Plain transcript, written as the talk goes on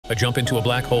A jump into a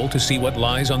black hole to see what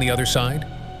lies on the other side?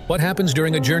 What happens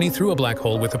during a journey through a black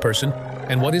hole with a person,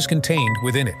 and what is contained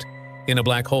within it? In a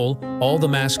black hole, all the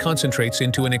mass concentrates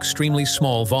into an extremely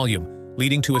small volume,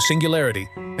 leading to a singularity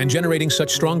and generating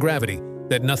such strong gravity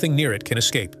that nothing near it can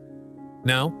escape.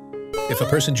 Now, if a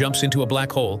person jumps into a black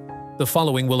hole, the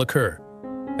following will occur.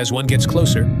 As one gets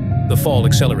closer, the fall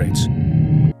accelerates.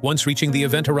 Once reaching the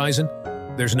event horizon,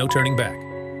 there's no turning back.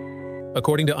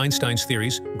 According to Einstein's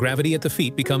theories, gravity at the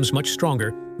feet becomes much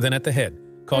stronger than at the head,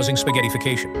 causing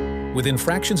spaghettification. Within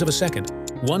fractions of a second,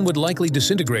 one would likely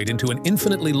disintegrate into an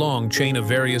infinitely long chain of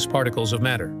various particles of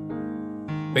matter.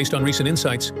 Based on recent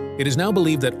insights, it is now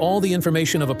believed that all the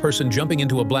information of a person jumping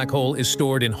into a black hole is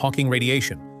stored in Hawking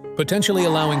radiation, potentially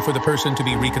allowing for the person to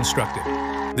be reconstructed.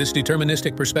 This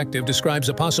deterministic perspective describes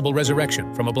a possible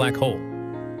resurrection from a black hole.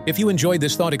 If you enjoyed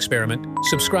this thought experiment,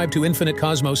 subscribe to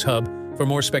InfiniteCosmosHub for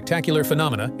more spectacular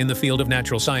phenomena in the field of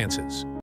natural sciences.